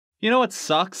You know what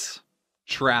sucks?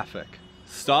 Traffic.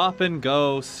 Stop and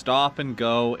go,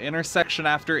 intersection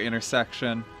after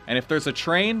intersection. And if there's a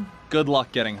train, good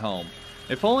luck getting home.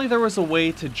 If only there was a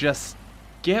way to just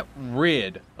get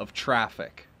rid of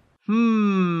traffic.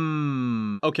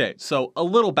 Okay, so a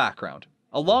little background.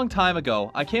 A long time ago,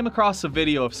 I came across a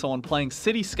video of someone playing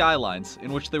City Skylines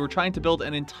in which they were trying to build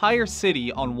an entire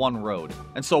city on one road.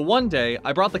 And so one day,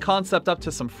 I brought the concept up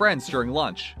to some friends during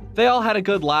lunch. They all had a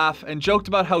good laugh and joked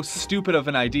about how stupid of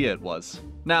an idea it was.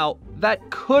 Now, that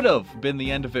could have been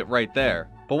the end of it right there.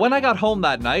 But when I got home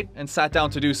that night and sat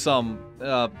down to do some,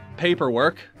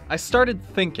 paperwork, I started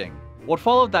thinking. What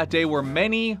followed that day were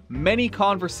many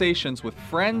conversations with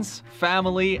friends,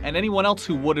 family, and anyone else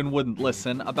who would and wouldn't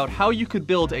listen about how you could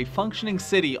build a functioning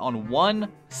city on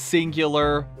one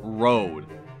singular road.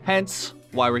 Hence,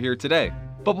 why we're here today.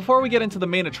 But before we get into the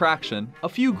main attraction, a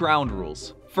few ground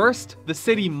rules. First, the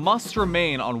city must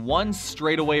remain on one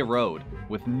straightaway road,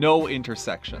 with no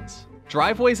intersections.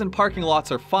 Driveways and parking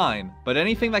lots are fine, but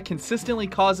anything that consistently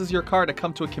causes your car to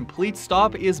come to a complete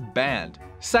stop is banned.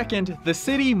 Second, the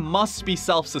city must be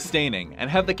self-sustaining and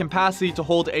have the capacity to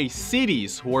hold a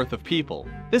city's worth of people.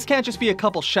 This can't just be a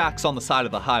couple shacks on the side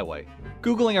of the highway.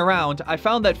 Googling around, I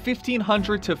found that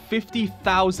 1,500 to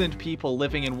 50,000 people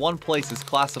living in one place is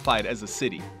classified as a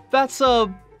city. That's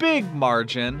a big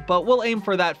margin, but we'll aim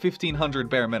for that 1,500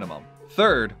 bare minimum.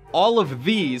 Third, all of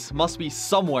these must be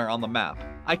somewhere on the map.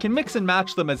 I can mix and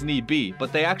match them as need be,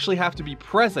 but they actually have to be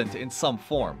present in some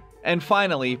form. And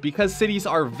finally, because cities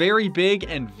are very big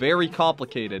and very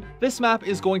complicated, this map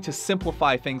is going to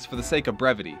simplify things for the sake of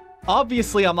brevity.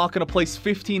 Obviously, I'm not going to place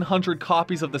 1,500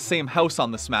 copies of the same house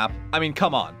on this map. I mean,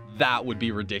 come on. That would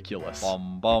be ridiculous.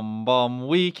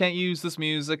 We can't use this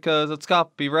music cause it's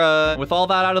copyright. With all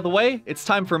that out of the way, it's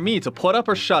time for me to put up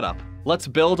or shut up. Let's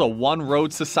build a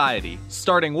one-road society,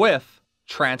 starting with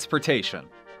transportation.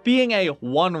 Being a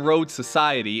one-road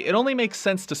society, it only makes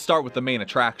sense to start with the main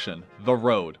attraction, the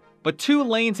road. But 2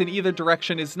 lanes in either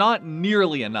direction is not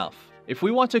nearly enough. If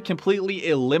we want to completely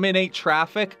eliminate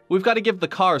traffic, we've got to give the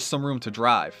cars some room to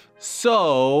drive.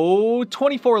 So,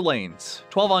 24 lanes,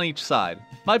 12 on each side.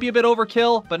 Might be a bit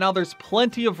overkill, but now there's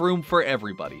plenty of room for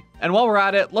everybody. And while we're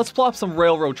at it, let's plop some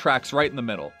railroad tracks right in the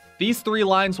middle. These 3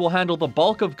 lines will handle the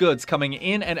bulk of goods coming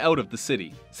in and out of the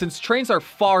city. Since trains are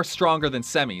far stronger than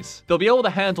semis, they'll be able to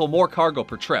handle more cargo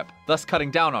per trip, thus cutting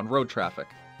down on road traffic.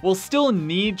 We'll still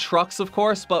need trucks, of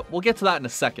course, but we'll get to that in a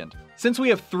second. Since we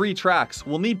have 3 tracks,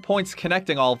 we'll need points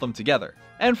connecting all of them together.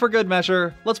 And for good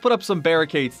measure, let's put up some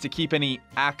barricades to keep any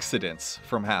accidents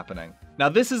from happening. Now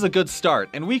this is a good start,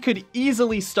 and we could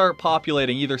easily start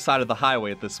populating either side of the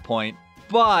highway at this point,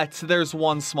 but there's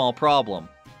one small problem.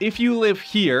 If you live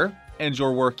here, and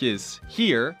your work is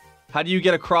here, how do you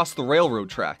get across the railroad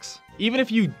tracks? Even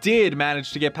if you did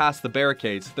manage to get past the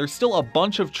barricades, there's still a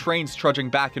bunch of trains trudging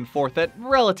back and forth at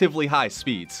relatively high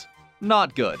speeds.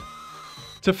 Not good.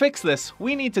 To fix this,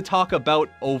 we need to talk about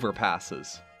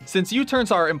overpasses. Since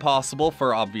U-turns are impossible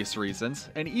for obvious reasons,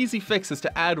 an easy fix is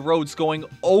to add roads going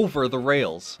over the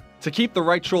rails. To keep the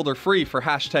right shoulder free for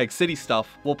hashtag city stuff,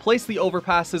 we'll place the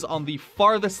overpasses on the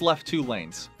farthest left 2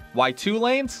 lanes. Why 2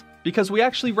 lanes? Because we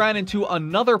actually ran into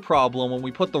another problem when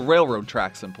we put the railroad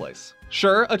tracks in place.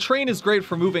 Sure, a train is great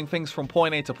for moving things from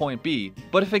point A to point B,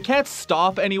 but if it can't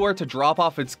stop anywhere to drop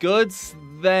off its goods,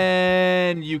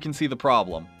 then you can see the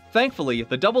problem. Thankfully,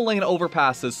 the double-lane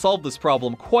overpasses solve this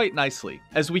problem quite nicely,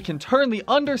 as we can turn the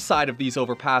underside of these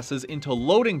overpasses into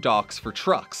loading docks for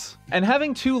trucks. And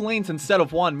having 2 lanes instead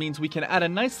of 1 means we can add a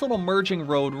nice little merging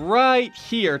road right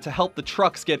here to help the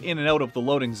trucks get in and out of the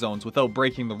loading zones without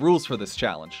breaking the rules for this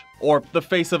challenge. Or the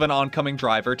face of an oncoming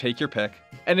driver, take your pick.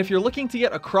 And if you're looking to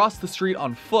get across the street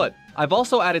on foot, I've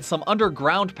also added some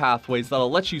underground pathways that'll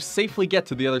let you safely get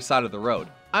to the other side of the road.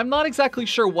 I'm not exactly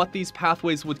sure what these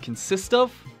pathways would consist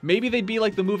of. Maybe they'd be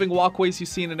like the moving walkways you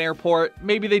see in an airport,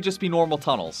 maybe they'd just be normal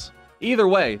tunnels. Either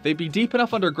way, they'd be deep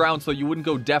enough underground so you wouldn't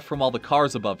go deaf from all the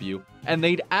cars above you, and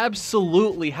they'd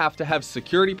absolutely have to have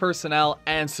security personnel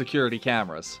and security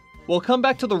cameras. We'll come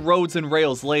back to the roads and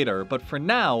rails later, but for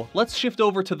now, let's shift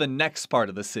over to the next part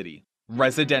of the city,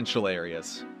 residential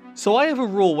areas. So I have a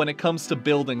rule when it comes to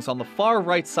buildings on the far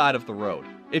right side of the road.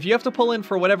 If you have to pull in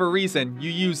for whatever reason, you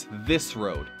use this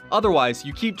road. Otherwise,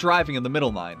 you keep driving in the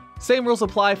middle line. Same rules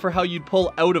apply for how you'd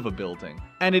pull out of a building.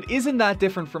 And it isn't that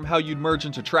different from how you'd merge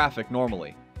into traffic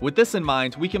normally. With this in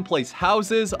mind, we can place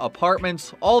houses,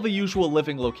 apartments, all the usual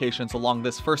living locations along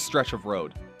this first stretch of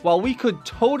road. While we could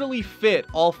totally fit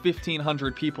all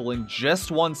 1,500 people in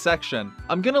just one section,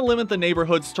 I'm gonna limit the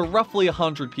neighborhoods to roughly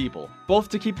 100 people, both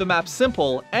to keep the map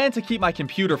simple and to keep my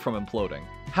computer from imploding.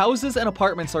 Houses and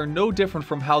apartments are no different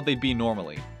from how they'd be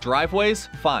normally. Driveways?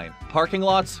 Fine. Parking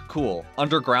lots? Cool.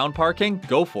 Underground parking?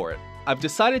 Go for it. I've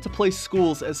decided to place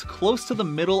schools as close to the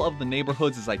middle of the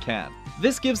neighborhoods as I can.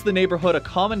 This gives the neighborhood a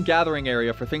common gathering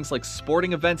area for things like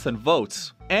sporting events and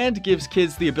votes, and gives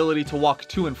kids the ability to walk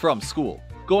to and from school.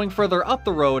 Going further up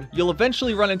the road, you'll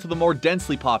eventually run into the more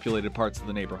densely populated parts of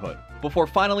the neighborhood, before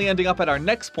finally ending up at our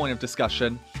next point of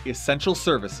discussion, essential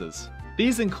services.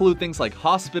 These include things like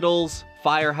hospitals,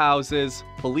 firehouses,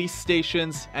 police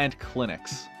stations, and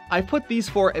clinics. I've put these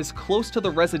four as close to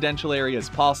the residential area as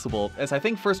possible, as I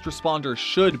think first responders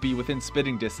should be within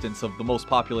spitting distance of the most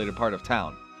populated part of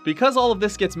town. Because all of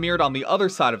this gets mirrored on the other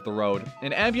side of the road,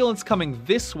 an ambulance coming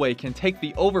this way can take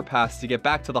the overpass to get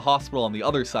back to the hospital on the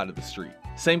other side of the street.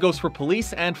 Same goes for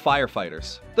police and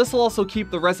firefighters. This will also keep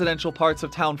the residential parts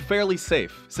of town fairly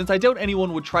safe, since I doubt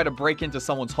anyone would try to break into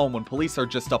someone's home when police are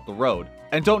just up the road,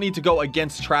 and don't need to go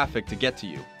against traffic to get to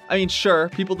you. I mean, sure,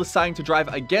 people deciding to drive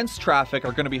against traffic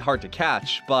are going to be hard to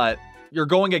catch, but you're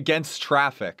going against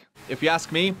traffic. If you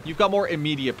ask me, you've got more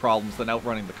immediate problems than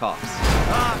outrunning the cops.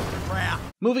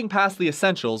 Moving past the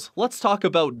essentials, let's talk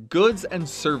about goods and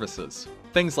services.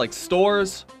 Things like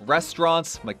stores,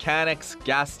 restaurants, mechanics,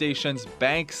 gas stations,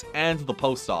 banks, and the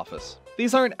post office.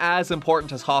 These aren't as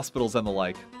important as hospitals and the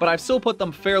like, but I've still put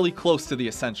them fairly close to the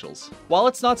essentials. While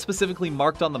it's not specifically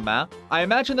marked on the map, I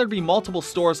imagine there'd be multiple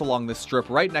stores along this strip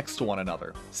right next to one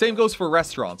another. Same goes for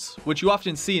restaurants, which you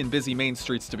often see in busy main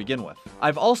streets to begin with.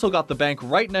 I've also got the bank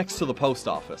right next to the post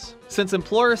office. Since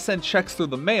employers send checks through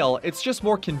the mail, it's just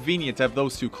more convenient to have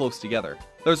those two close together.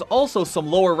 There's also some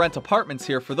lower rent apartments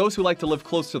here for those who like to live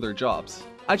close to their jobs.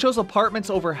 I chose apartments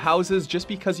over houses just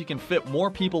because you can fit more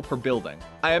people per building.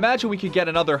 I imagine we could get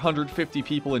another 150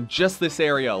 people in just this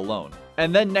area alone.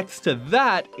 And then next to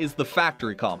that is the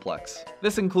factory complex.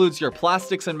 This includes your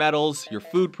plastics and metals, your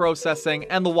food processing,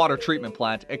 and the water treatment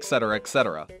plant, etc,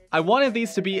 etc. I wanted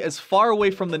these to be as far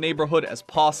away from the neighborhood as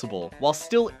possible, while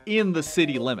still in the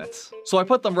city limits. So I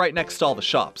put them right next to all the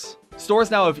shops.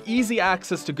 Stores now have easy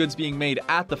access to goods being made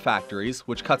at the factories,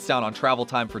 which cuts down on travel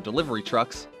time for delivery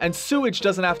trucks, and sewage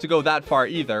doesn't have to go that far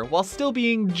either, while still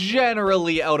being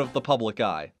generally out of the public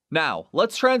eye. Now,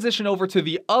 let's transition over to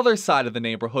the other side of the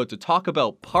neighborhood to talk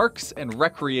about parks and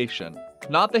recreation.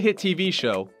 Not the hit TV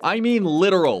show, I mean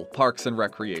literal parks and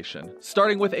recreation,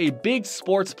 starting with a big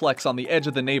sportsplex on the edge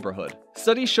of the neighborhood.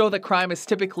 Studies show that crime is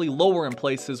typically lower in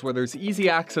places where there's easy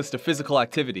access to physical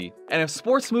activity, and if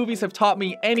sports movies have taught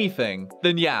me anything,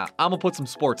 then yeah, I'ma put some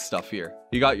sports stuff here.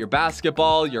 You got your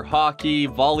basketball, your hockey,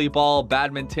 volleyball,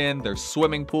 badminton, there's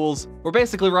swimming pools. We're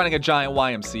basically running a giant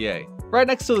YMCA. Right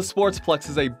next to the sportsplex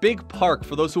is a big park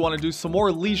for those who want to do some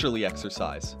more leisurely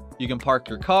exercise. You can park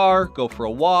your car, go for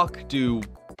a walk, do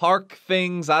park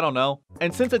things, I don't know.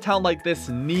 And since a town like this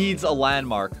needs a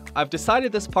landmark, I've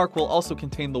decided this park will also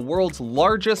contain the world's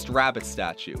largest rabbit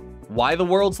statue. Why the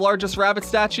world's largest rabbit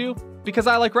statue? Because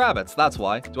I like rabbits, that's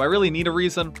why. Do I really need a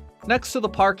reason? Next to the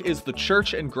park is the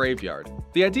church and graveyard.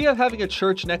 The idea of having a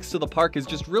church next to the park is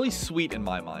just really sweet in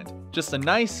my mind. Just a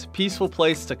nice, peaceful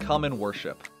place to come and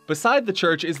worship. Beside the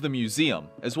church is the museum,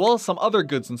 as well as some other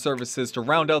goods and services to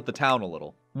round out the town a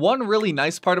little. One really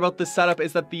nice part about this setup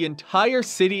is that the entire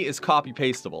city is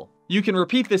copy-pastable. You can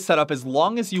repeat this setup as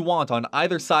long as you want on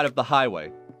either side of the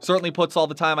highway. Certainly puts all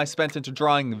the time I spent into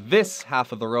drawing this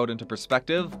half of the road into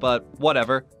perspective, but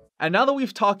whatever. And now that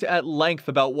we've talked at length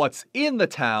about what's in the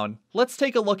town, let's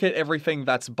take a look at everything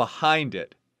that's behind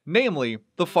it, namely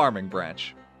the farming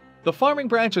branch. The farming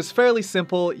branch is fairly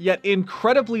simple, yet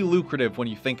incredibly lucrative when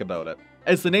you think about it.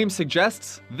 As the name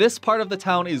suggests, this part of the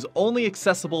town is only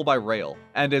accessible by rail,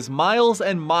 and is miles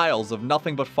and miles of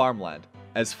nothing but farmland.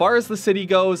 As far as the city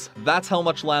goes, that's how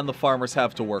much land the farmers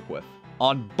have to work with.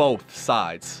 On both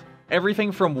sides.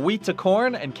 Everything from wheat to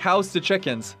corn and cows to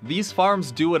chickens, these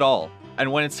farms do it all.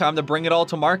 And when it's time to bring it all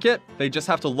to market, they just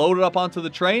have to load it up onto the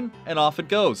train, and off it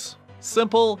goes.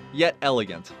 Simple, yet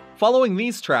elegant. Following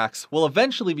these tracks, we'll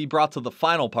eventually be brought to the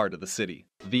final part of the city,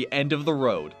 the end of the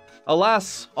road.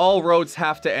 Alas, all roads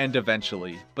have to end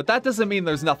eventually, but that doesn't mean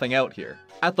there's nothing out here.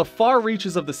 At the far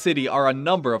reaches of the city are a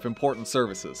number of important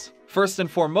services. First and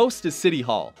foremost is City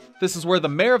Hall. This is where the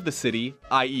mayor of the city,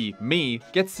 i.e. me,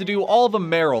 gets to do all the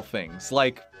mayoral things,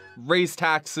 like raise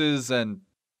taxes and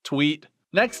tweet.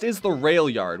 Next is the rail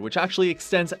yard, which actually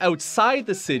extends outside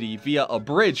the city via a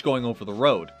bridge going over the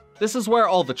road. This is where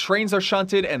all the trains are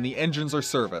shunted and the engines are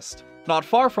serviced. Not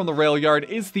far from the rail yard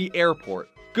is the airport.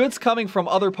 Goods coming from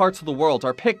other parts of the world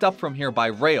are picked up from here by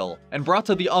rail and brought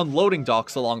to the unloading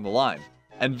docks along the line.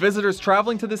 And visitors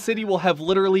traveling to the city will have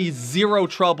literally zero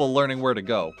trouble learning where to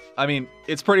go. I mean,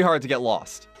 it's pretty hard to get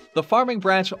lost. The farming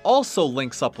branch also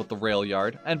links up with the rail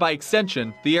yard, and by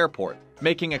extension, the airport,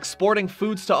 making exporting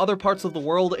foods to other parts of the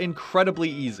world incredibly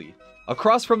easy.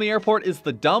 Across from the airport is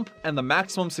the dump and the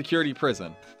maximum security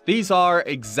prison. These are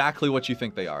exactly what you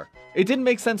think they are. It didn't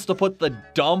make sense to put the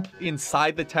dump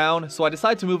inside the town, so I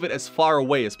decided to move it as far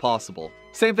away as possible.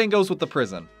 Same thing goes with the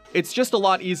prison. It's just a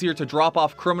lot easier to drop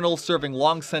off criminals serving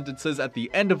long sentences at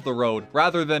the end of the road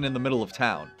rather than in the middle of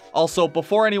town. Also,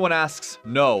 before anyone asks,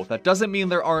 no, that doesn't mean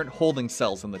there aren't holding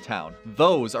cells in the town.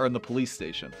 Those are in the police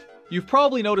station. You've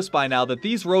probably noticed by now that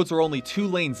these roads are only 2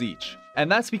 lanes each,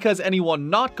 and that's because anyone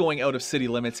not going out of city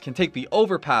limits can take the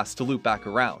overpass to loop back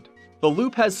around. The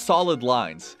loop has solid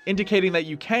lines, indicating that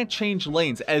you can't change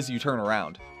lanes as you turn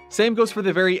around. Same goes for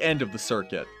the very end of the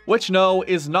circuit, which no,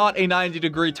 is not a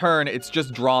 90-degree turn, it's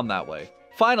just drawn that way.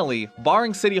 Finally,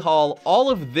 barring City Hall, all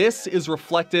of this is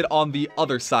reflected on the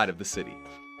other side of the city.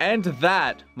 And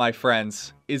that, my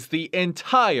friends, is the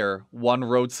entire One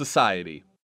Road Society.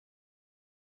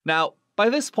 Now, by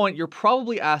this point, you're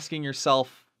probably asking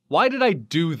yourself, why did I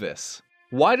do this?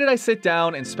 Why did I sit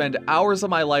down and spend hours of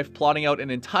my life plotting out an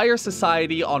entire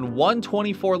society on one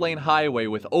 24-lane highway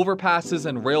with overpasses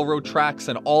and railroad tracks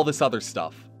and all this other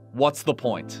stuff? What's the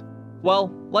point?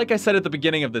 Well, like I said at the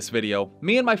beginning of this video,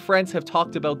 me and my friends have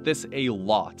talked about this a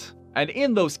lot. And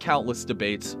in those countless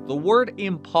debates, the word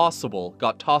impossible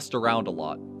got tossed around a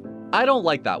lot. I don't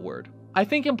like that word. I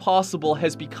think impossible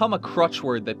has become a crutch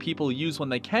word that people use when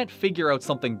they can't figure out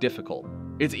something difficult.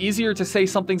 It's easier to say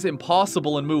something's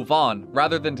impossible and move on,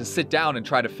 rather than to sit down and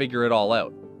try to figure it all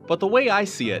out. But the way I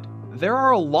see it, there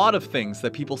are a lot of things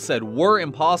that people said were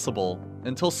impossible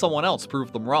until someone else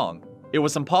proved them wrong. It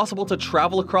was impossible to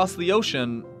travel across the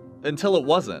ocean until it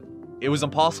wasn't. It was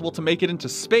impossible to make it into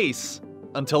space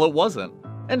until it wasn't.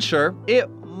 And sure, it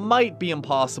might be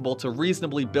impossible to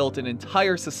reasonably build an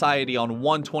entire society on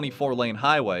one 24-lane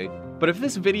highway, but if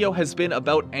this video has been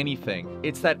about anything,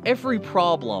 it's that every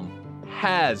problem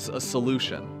has a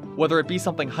solution. Whether it be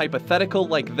something hypothetical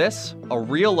like this, a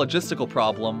real logistical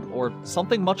problem, or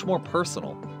something much more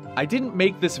personal. I didn't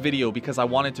make this video because I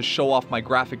wanted to show off my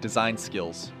graphic design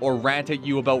skills, or rant at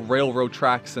you about railroad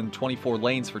tracks and 24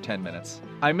 lanes for 10 minutes.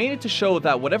 I made it to show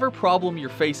that whatever problem you're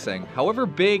facing, however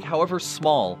big, however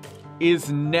small, is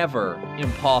never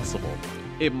impossible.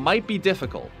 It might be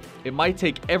difficult, it might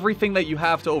take everything that you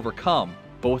have to overcome,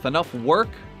 but with enough work,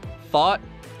 thought,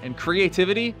 and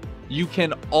creativity, you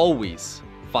can always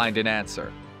find an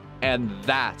answer. And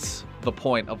that's the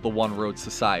point of the One Road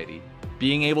Society.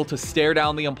 Being able to stare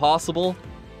down the impossible,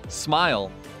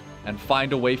 smile, and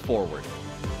find a way forward.